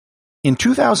In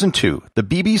 2002, the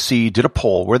BBC did a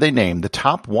poll where they named the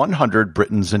top 100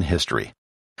 Britons in history.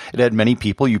 It had many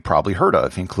people you probably heard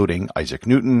of, including Isaac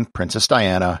Newton, Princess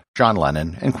Diana, John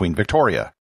Lennon, and Queen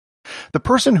Victoria. The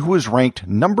person who is ranked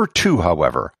number 2,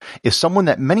 however, is someone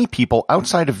that many people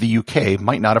outside of the UK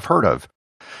might not have heard of.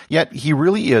 Yet he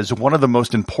really is one of the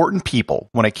most important people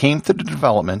when it came to the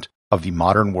development of the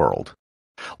modern world.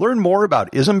 Learn more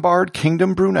about Isambard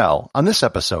Kingdom Brunel on this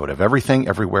episode of Everything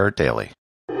Everywhere Daily.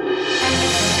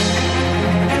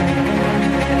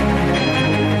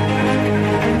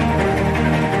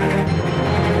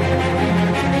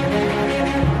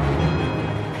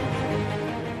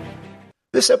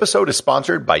 This episode is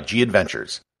sponsored by G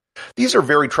Adventures. These are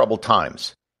very troubled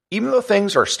times. Even though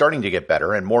things are starting to get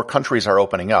better and more countries are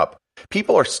opening up,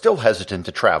 people are still hesitant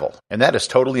to travel, and that is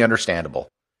totally understandable.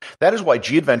 That is why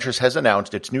G Adventures has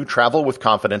announced its new Travel with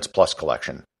Confidence Plus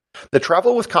collection. The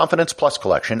Travel with Confidence Plus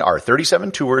collection are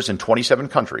 37 tours in 27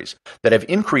 countries that have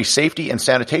increased safety and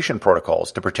sanitation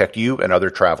protocols to protect you and other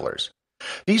travelers.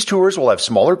 These tours will have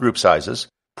smaller group sizes,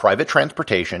 private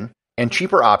transportation, and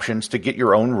cheaper options to get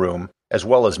your own room, as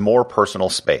well as more personal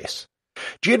space.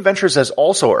 G Adventures has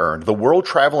also earned the World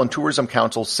Travel and Tourism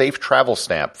Council's Safe Travel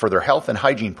Stamp for their health and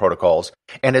hygiene protocols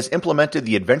and has implemented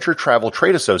the Adventure Travel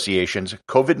Trade Association's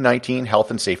COVID-19 health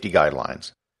and safety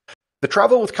guidelines. The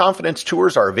Travel with Confidence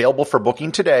tours are available for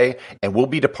booking today and will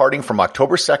be departing from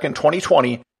October 2nd,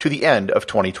 2020 to the end of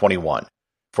 2021.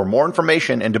 For more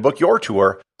information and to book your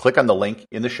tour, click on the link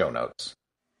in the show notes.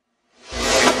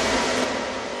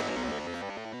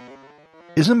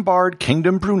 Isambard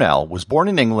Kingdom Brunel was born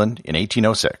in England in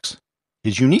 1806.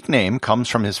 His unique name comes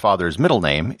from his father's middle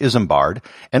name, Isambard,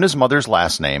 and his mother's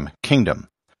last name, Kingdom.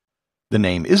 The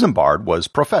name Isambard was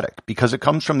prophetic because it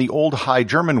comes from the Old High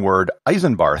German word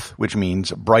Eisenbarth, which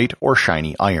means bright or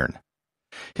shiny iron.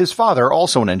 His father,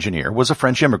 also an engineer, was a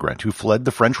French immigrant who fled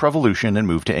the French Revolution and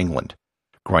moved to England.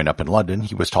 Growing up in London,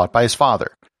 he was taught by his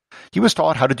father. He was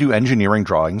taught how to do engineering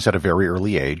drawings at a very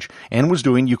early age and was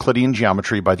doing Euclidean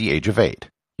geometry by the age of 8.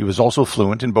 He was also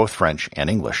fluent in both French and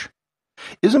English.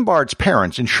 Isambard's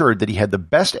parents ensured that he had the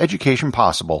best education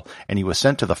possible and he was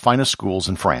sent to the finest schools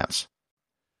in France.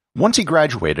 Once he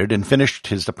graduated and finished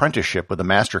his apprenticeship with a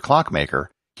master clockmaker,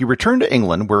 he returned to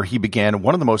England where he began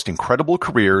one of the most incredible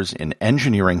careers in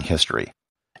engineering history.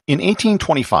 In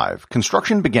 1825,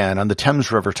 construction began on the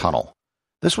Thames River Tunnel.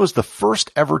 This was the first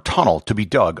ever tunnel to be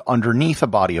dug underneath a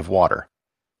body of water.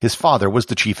 His father was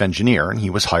the chief engineer and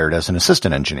he was hired as an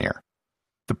assistant engineer.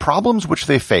 The problems which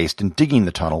they faced in digging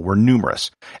the tunnel were numerous,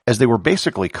 as they were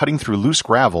basically cutting through loose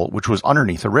gravel which was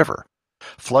underneath a river.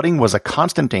 Flooding was a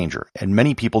constant danger and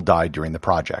many people died during the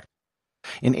project.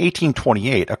 In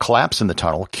 1828, a collapse in the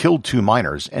tunnel killed 2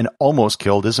 miners and almost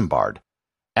killed Isambard.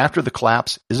 After the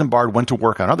collapse, Isambard went to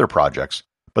work on other projects,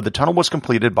 but the tunnel was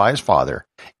completed by his father,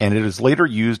 and it is later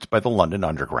used by the London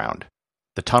Underground.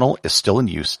 The tunnel is still in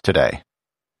use today.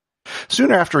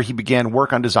 Soon after, he began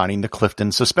work on designing the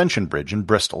Clifton Suspension Bridge in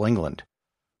Bristol, England.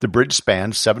 The bridge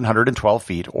spanned 712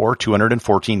 feet, or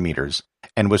 214 meters,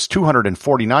 and was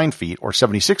 249 feet, or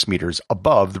 76 meters,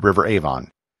 above the River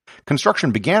Avon.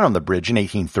 Construction began on the bridge in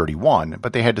 1831,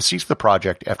 but they had to cease the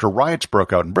project after riots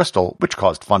broke out in Bristol, which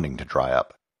caused funding to dry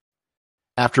up.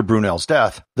 After Brunel's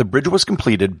death, the bridge was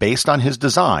completed based on his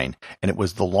design, and it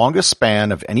was the longest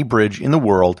span of any bridge in the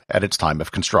world at its time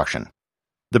of construction.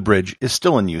 The bridge is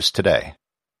still in use today.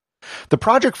 The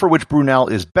project for which Brunel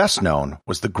is best known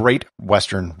was the Great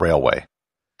Western Railway.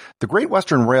 The Great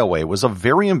Western Railway was a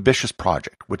very ambitious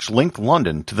project which linked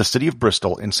London to the city of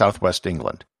Bristol in southwest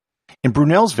England. In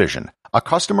Brunel's vision, a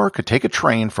customer could take a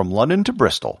train from London to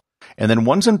Bristol, and then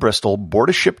once in Bristol board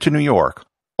a ship to New York,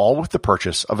 all with the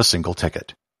purchase of a single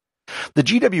ticket. The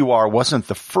GWR wasn't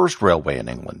the first railway in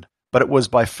England, but it was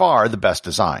by far the best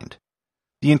designed.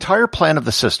 The entire plan of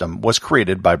the system was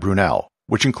created by Brunel,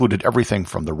 which included everything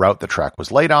from the route the track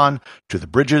was laid on, to the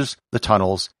bridges, the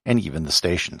tunnels, and even the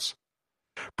stations.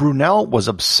 Brunel was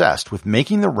obsessed with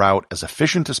making the route as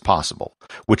efficient as possible,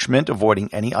 which meant avoiding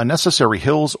any unnecessary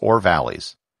hills or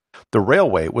valleys. The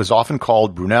railway was often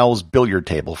called Brunel's billiard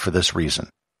table for this reason.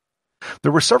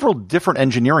 There were several different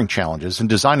engineering challenges in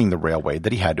designing the railway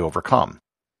that he had to overcome.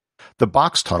 The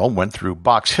Box Tunnel went through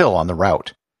Box Hill on the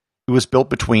route. It was built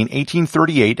between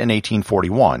 1838 and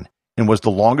 1841 and was the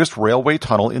longest railway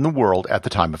tunnel in the world at the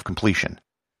time of completion.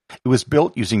 It was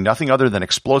built using nothing other than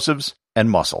explosives and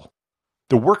muscle.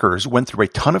 The workers went through a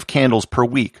ton of candles per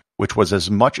week, which was as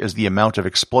much as the amount of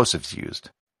explosives used.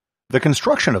 The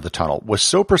construction of the tunnel was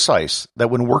so precise that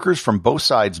when workers from both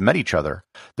sides met each other,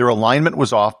 their alignment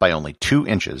was off by only 2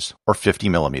 inches, or 50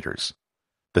 millimeters.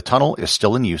 The tunnel is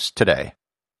still in use today.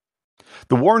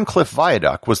 The Warncliffe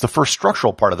Viaduct was the first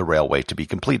structural part of the railway to be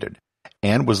completed,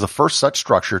 and was the first such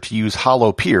structure to use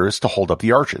hollow piers to hold up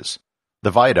the arches.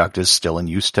 The viaduct is still in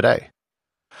use today.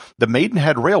 The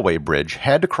Maidenhead Railway Bridge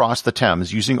had to cross the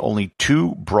Thames using only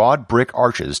 2 broad brick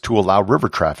arches to allow river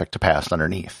traffic to pass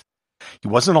underneath. He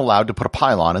wasn't allowed to put a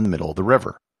pylon in the middle of the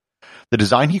river. The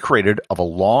design he created of a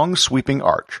long sweeping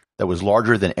arch that was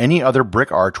larger than any other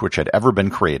brick arch which had ever been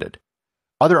created.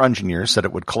 Other engineers said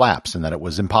it would collapse and that it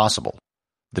was impossible.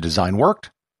 The design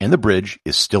worked, and the bridge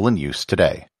is still in use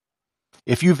today.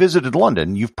 If you visited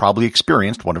London, you've probably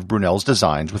experienced one of Brunel's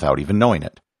designs without even knowing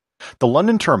it. The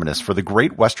London terminus for the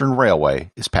Great Western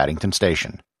Railway is Paddington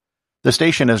Station. The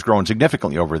station has grown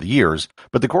significantly over the years,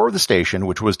 but the core of the station,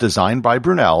 which was designed by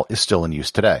Brunel, is still in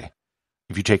use today.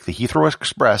 If you take the Heathrow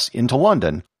Express into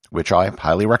London, which I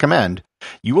highly recommend,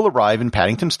 you will arrive in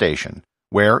Paddington Station,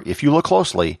 where, if you look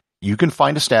closely, you can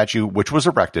find a statue which was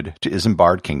erected to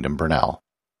Isambard Kingdom Brunel.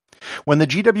 When the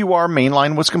GWR main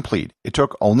line was complete, it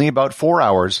took only about 4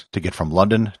 hours to get from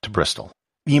London to Bristol.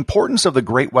 The importance of the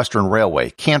Great Western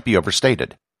Railway can't be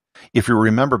overstated. If you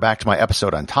remember back to my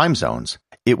episode on time zones,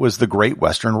 it was the Great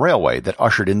Western Railway that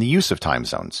ushered in the use of time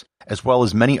zones, as well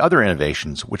as many other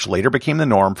innovations which later became the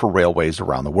norm for railways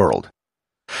around the world.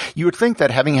 You would think that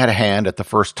having had a hand at the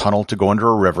first tunnel to go under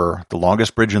a river, the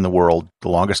longest bridge in the world, the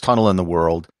longest tunnel in the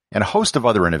world, and a host of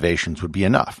other innovations would be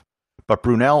enough. But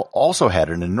Brunel also had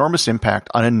an enormous impact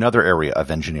on another area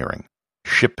of engineering: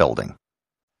 shipbuilding.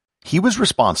 He was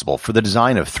responsible for the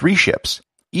design of 3 ships,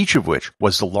 each of which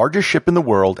was the largest ship in the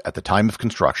world at the time of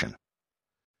construction.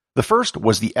 The first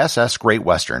was the SS Great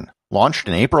Western, launched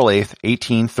on April 8,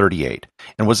 1838,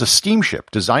 and was a steamship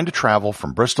designed to travel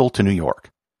from Bristol to New York.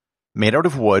 Made out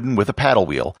of wood and with a paddle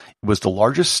wheel, it was the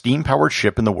largest steam-powered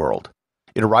ship in the world.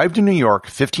 It arrived in New York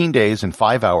 15 days and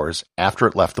 5 hours after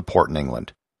it left the port in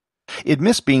England. It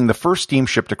missed being the first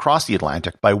steamship to cross the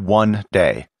Atlantic by 1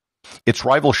 day. Its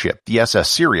rival ship, the SS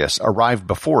Sirius, arrived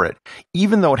before it,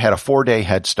 even though it had a 4-day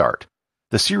head start.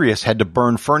 The Sirius had to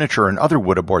burn furniture and other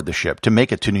wood aboard the ship to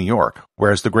make it to New York,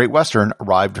 whereas the Great Western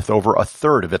arrived with over a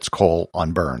third of its coal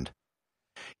unburned.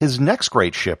 His next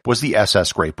great ship was the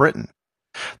SS Great Britain.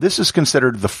 This is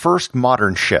considered the first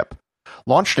modern ship.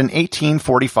 Launched in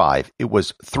 1845, it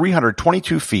was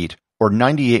 322 feet or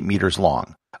 98 meters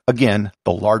long. Again,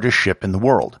 the largest ship in the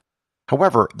world.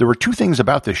 However, there were 2 things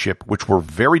about this ship which were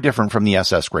very different from the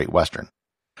SS Great Western.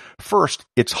 First,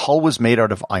 its hull was made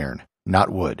out of iron, not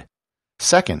wood.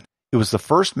 Second, it was the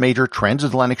first major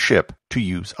transatlantic ship to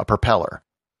use a propeller.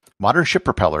 Modern ship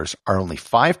propellers are only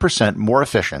 5% more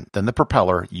efficient than the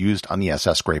propeller used on the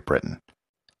SS Great Britain.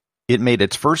 It made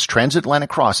its first transatlantic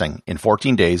crossing in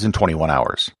 14 days and 21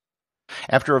 hours.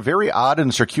 After a very odd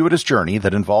and circuitous journey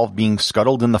that involved being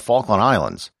scuttled in the Falkland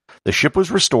Islands, the ship was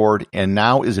restored and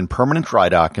now is in permanent dry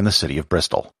dock in the city of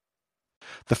Bristol.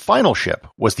 The final ship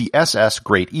was the SS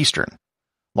Great Eastern.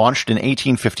 Launched in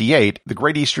 1858, the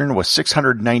Great Eastern was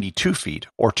 692 feet,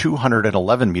 or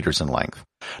 211 meters in length,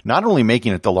 not only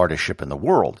making it the largest ship in the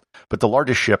world, but the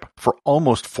largest ship for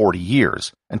almost 40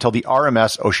 years, until the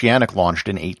RMS Oceanic launched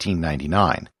in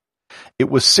 1899. It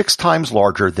was 6 times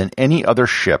larger than any other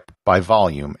ship by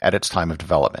volume at its time of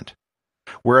development.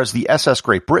 Whereas the SS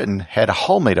Great Britain had a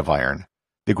hull made of iron,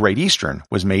 the Great Eastern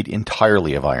was made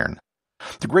entirely of iron.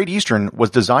 The Great Eastern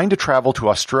was designed to travel to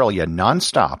Australia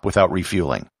non-stop without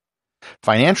refueling.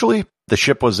 Financially, the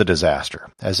ship was a disaster,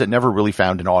 as it never really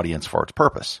found an audience for its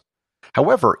purpose.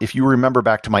 However, if you remember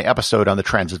back to my episode on the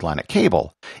transatlantic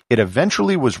cable, it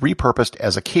eventually was repurposed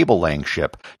as a cable-laying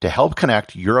ship to help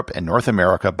connect Europe and North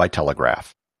America by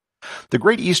telegraph. The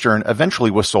Great Eastern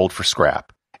eventually was sold for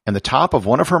scrap, and the top of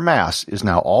one of her masts is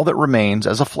now all that remains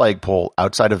as a flagpole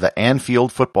outside of the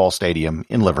Anfield Football Stadium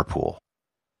in Liverpool.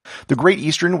 The Great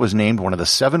Eastern was named one of the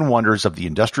 7 wonders of the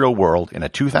industrial world in a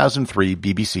 2003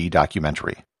 BBC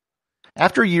documentary.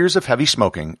 After years of heavy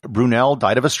smoking, Brunel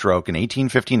died of a stroke in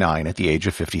 1859 at the age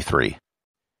of 53.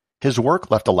 His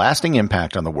work left a lasting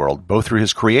impact on the world both through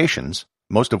his creations,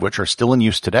 most of which are still in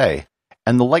use today,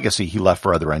 and the legacy he left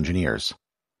for other engineers.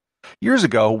 Years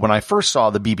ago, when I first saw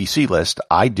the BBC list,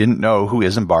 I didn't know who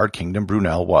Isambard Kingdom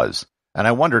Brunel was, and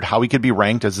I wondered how he could be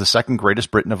ranked as the 2nd greatest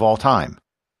Briton of all time.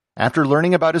 After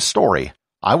learning about his story,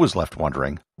 I was left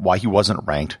wondering why he wasn't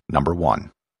ranked number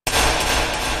 1.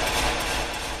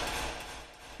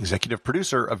 Executive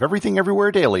producer of Everything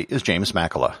Everywhere Daily is James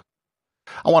Makkyla.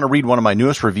 I want to read one of my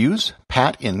newest reviews.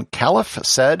 Pat in Calif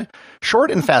said,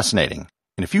 "Short and fascinating.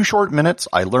 In a few short minutes,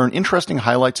 I learn interesting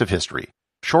highlights of history.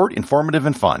 Short, informative,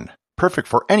 and fun. Perfect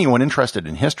for anyone interested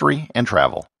in history and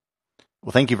travel."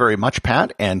 Well, thank you very much,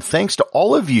 Pat, and thanks to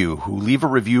all of you who leave a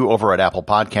review over at Apple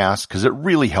Podcasts, because it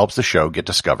really helps the show get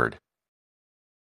discovered.